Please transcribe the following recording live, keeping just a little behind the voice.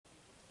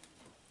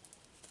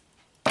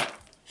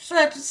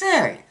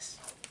Sagittarius,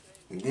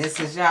 this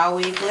is y'all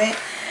weekly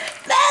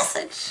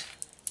message.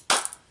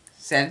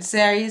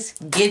 Sagittarius,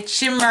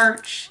 get your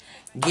merch,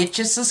 get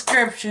your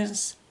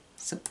subscriptions,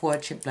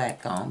 support your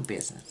black-owned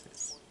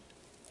businesses.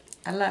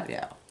 I love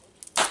y'all.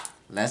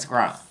 Let's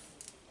grow.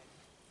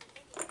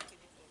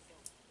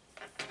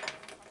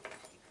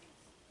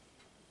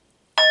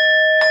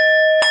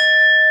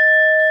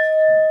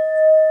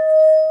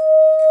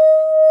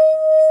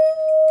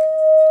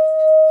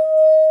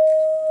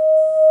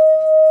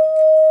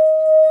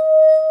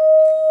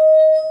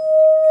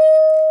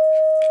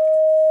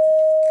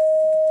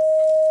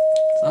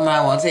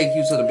 Somebody want to take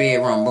you to the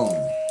bedroom,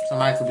 boom.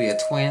 Somebody could be a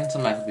twin,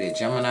 somebody could be a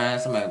Gemini,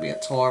 somebody could be a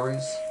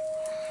Taurus.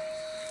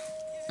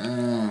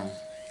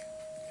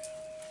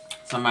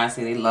 Somebody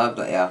say they love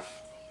the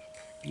F.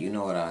 You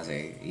know what I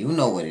say. You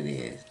know what it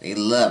is. They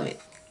love it.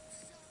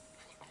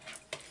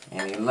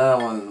 And they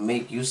love when they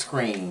make you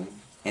scream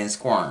and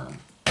squirm.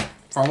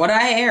 From what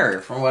I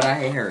heard,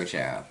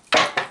 y'all.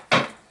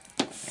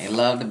 They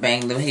love to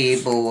bang the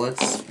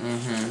headboards.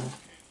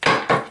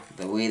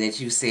 The way that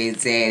you say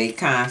daddy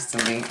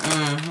constantly.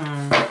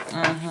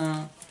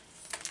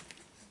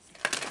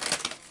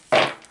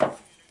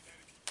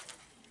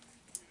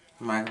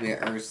 Might be an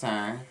earth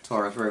sign.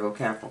 Taurus, Virgo,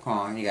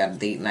 Capricorn. You got a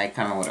date night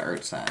coming with an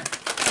earth sign.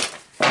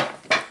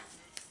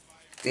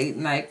 Date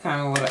night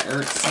coming with an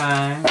earth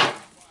sign.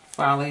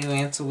 Follow your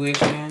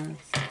intuition.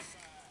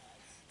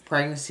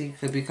 Pregnancy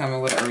could be coming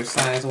with an earth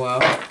sign as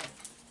well.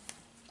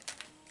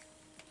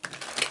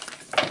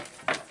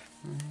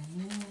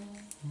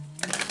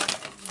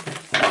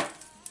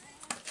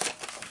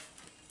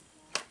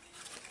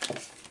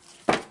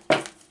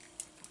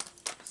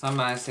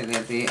 Somebody said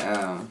that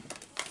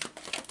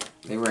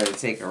they ready to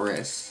take a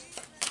risk.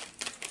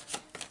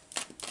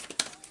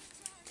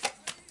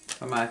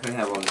 Somebody could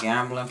have a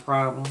gambling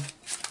problem.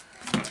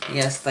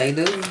 Yes, they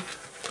do.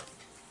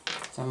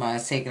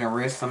 Somebody's taking a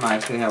risk.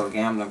 Somebody could have a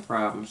gambling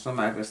problem.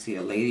 Somebody could see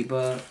a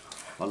ladybug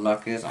or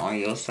luck is on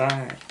your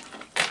side.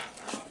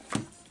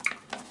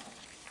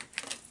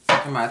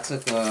 Somebody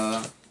took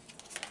a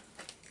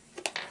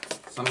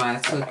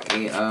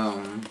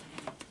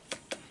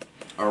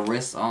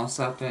risk on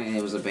something and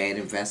it was a bad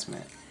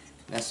investment.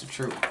 That's the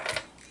truth.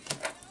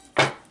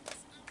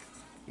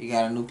 You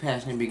got a new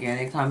passionate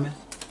beginning coming.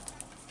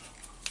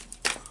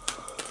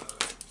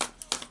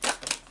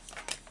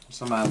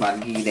 Somebody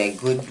about to give you that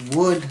good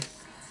wood.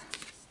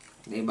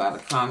 They about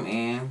to come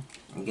in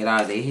and get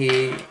out of their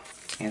head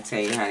and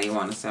tell you how they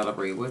want to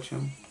celebrate with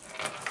you.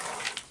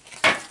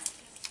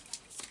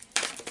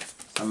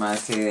 Somebody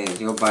say that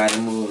your body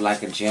moves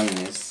like a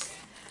gymnast.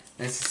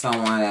 This is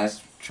someone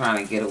that's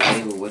trying to get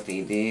away with what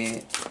they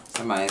did.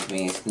 Somebody's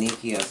being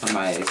sneaky or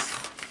somebody's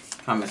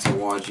coming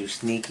towards you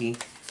sneaky.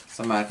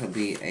 Somebody could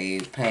be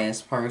a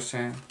past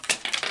person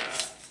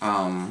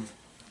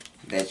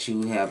that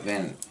you have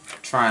been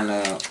trying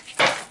to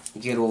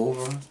get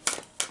over.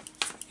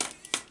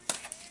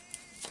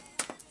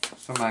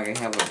 Somebody could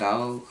have a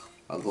dog,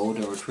 a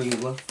golden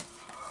retriever.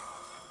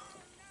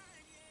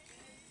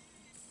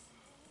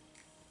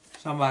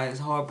 Somebody's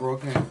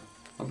heartbroken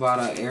about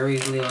an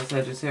Aries, Leo,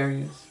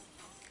 Sagittarius.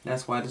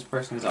 That's why this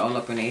person is all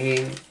up in their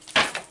head.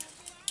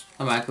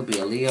 Somebody could be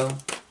a Leo.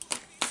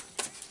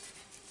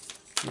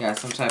 You got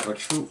some type of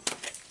troop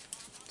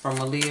from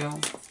a Leo.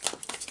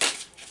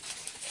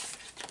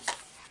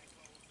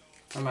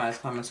 Somebody's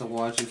coming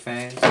towards you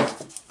fast.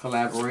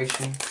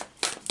 Collaboration.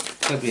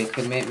 Could be a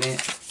commitment.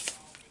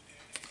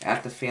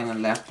 After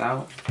feeling left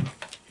out.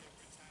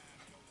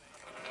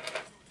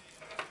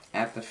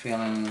 After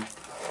feeling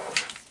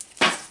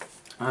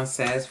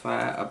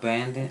unsatisfied,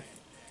 abandoned.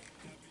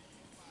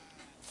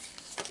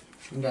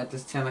 You got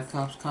this 10 of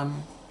Cups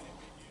coming.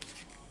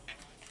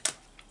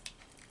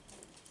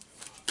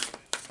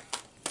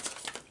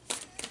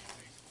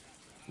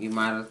 You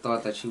might have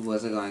thought that you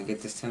wasn't going to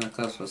get this 10 of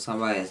Cups, but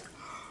somebody is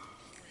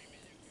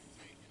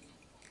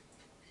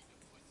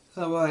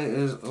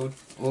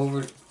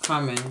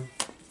overcoming,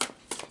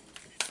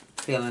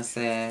 feeling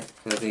sad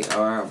because they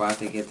are about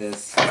to get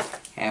this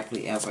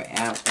happily ever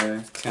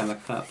after 10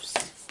 of Cups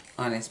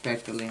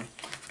unexpectedly.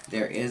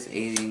 There is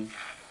a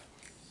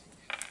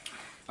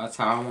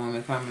tall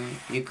woman coming.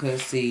 You could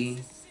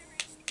see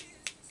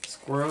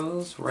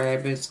squirrels,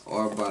 rabbits,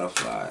 or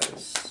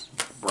butterflies.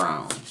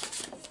 Brown.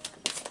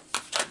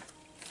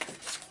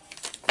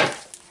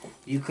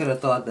 You could have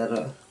thought that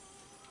a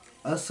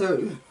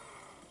certain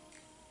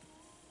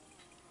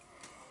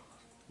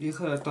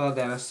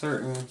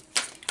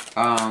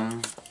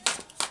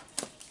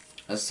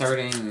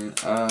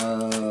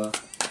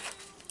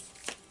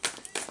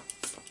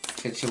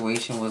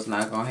situation was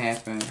not gonna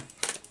happen,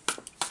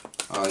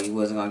 or you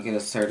wasn't gonna get a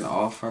certain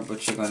offer,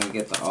 but you're gonna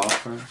get the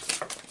offer.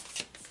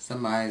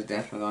 Somebody's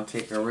definitely gonna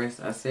take a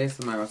risk. I said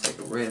somebody gonna take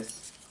a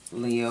risk.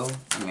 Leo.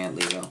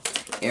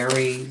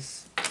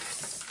 Aries.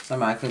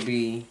 Somebody could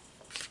be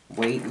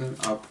waiting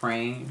or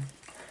praying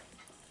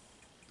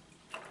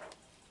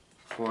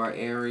for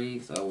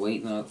Aries, or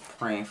waiting or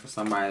praying for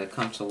somebody to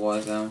come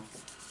towards them.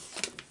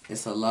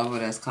 It's a lover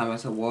that's coming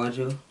towards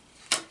you.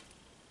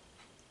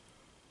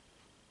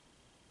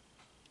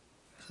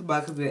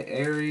 Somebody could be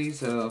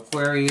Aries,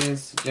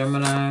 Aquarius,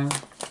 Gemini,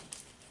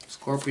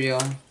 Scorpio.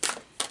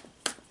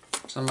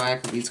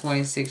 Somebody could be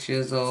 26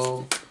 years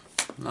old.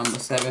 Number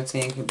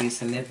 17 could be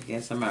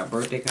significant. Somebody's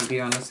birthday can be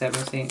on the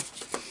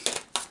 17th.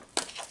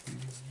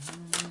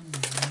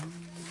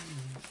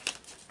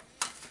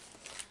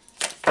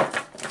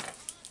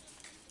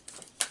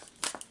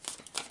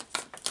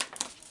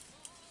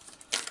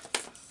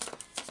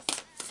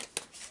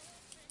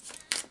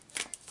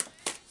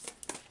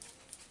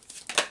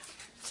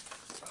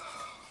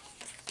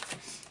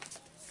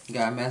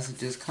 Got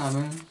messages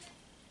coming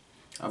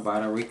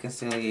about a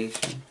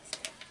reconciliation.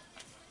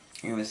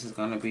 And this is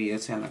going to be your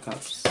Ten of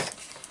Cups.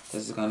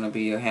 This is going to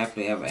be your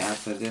happily ever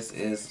after. This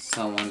is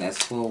someone that's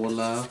full with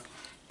love.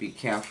 Be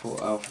careful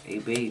of a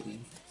baby.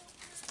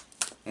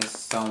 It's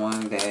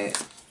someone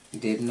that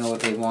didn't know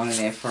what they wanted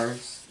at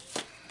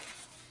first.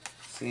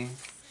 See?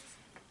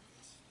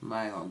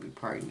 Somebody going to be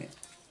pregnant.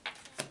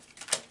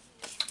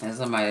 And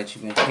somebody that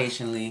you've been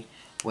patiently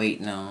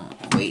waiting on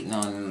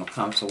them to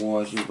come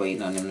towards you,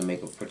 waiting on them to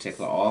make a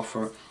particular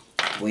offer,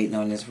 waiting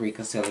on this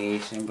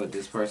reconciliation, but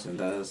this person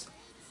does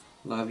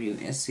love you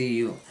and see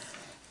you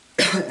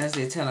as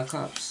a Ten of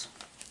Cups.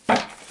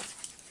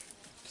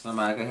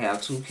 Somebody could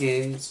have 2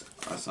 kids,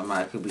 or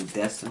somebody could be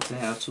destined to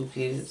have 2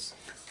 kids.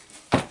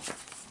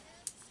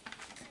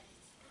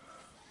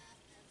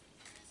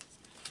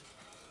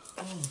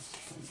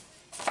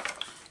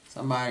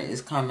 Somebody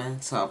is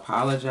coming to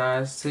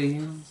apologize to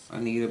you,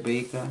 Anita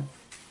Baker.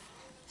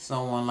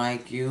 Someone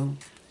like you,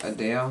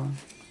 Adele,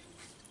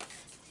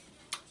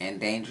 and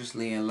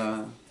dangerously in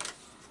love.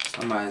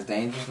 Somebody's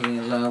dangerously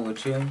in love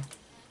with you.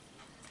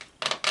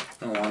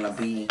 Don't want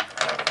to be.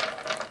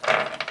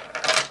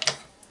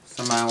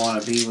 Somebody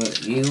want to be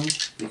with you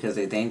because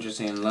they're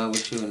dangerously in love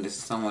with you, and this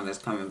is someone that's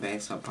coming back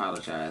to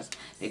apologize.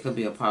 They could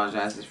be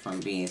apologizing from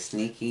being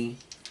sneaky,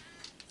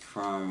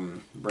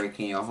 from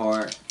breaking your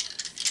heart.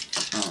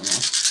 I don't know.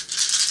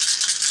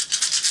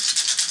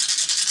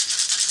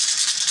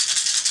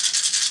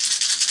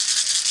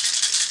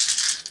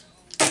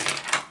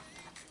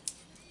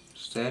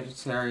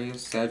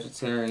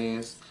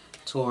 Sagittarius,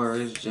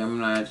 Taurus,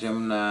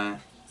 Gemini,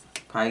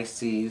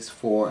 Pisces,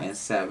 4 and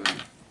 7.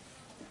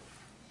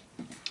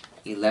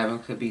 11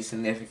 could be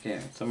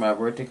significant. So my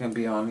birthday can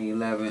be on the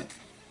 11th.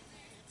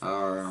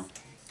 Or,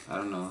 I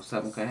don't know,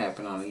 something could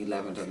happen on the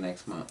 11th of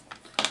next month.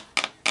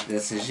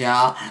 This is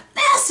y'all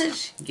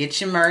message.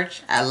 Get your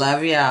merch. I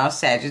love y'all,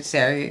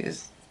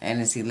 Sagittarius.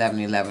 And it's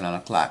 11:11 on the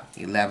clock.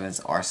 11s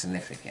are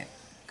significant.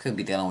 Could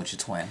be dealing with your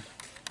twin.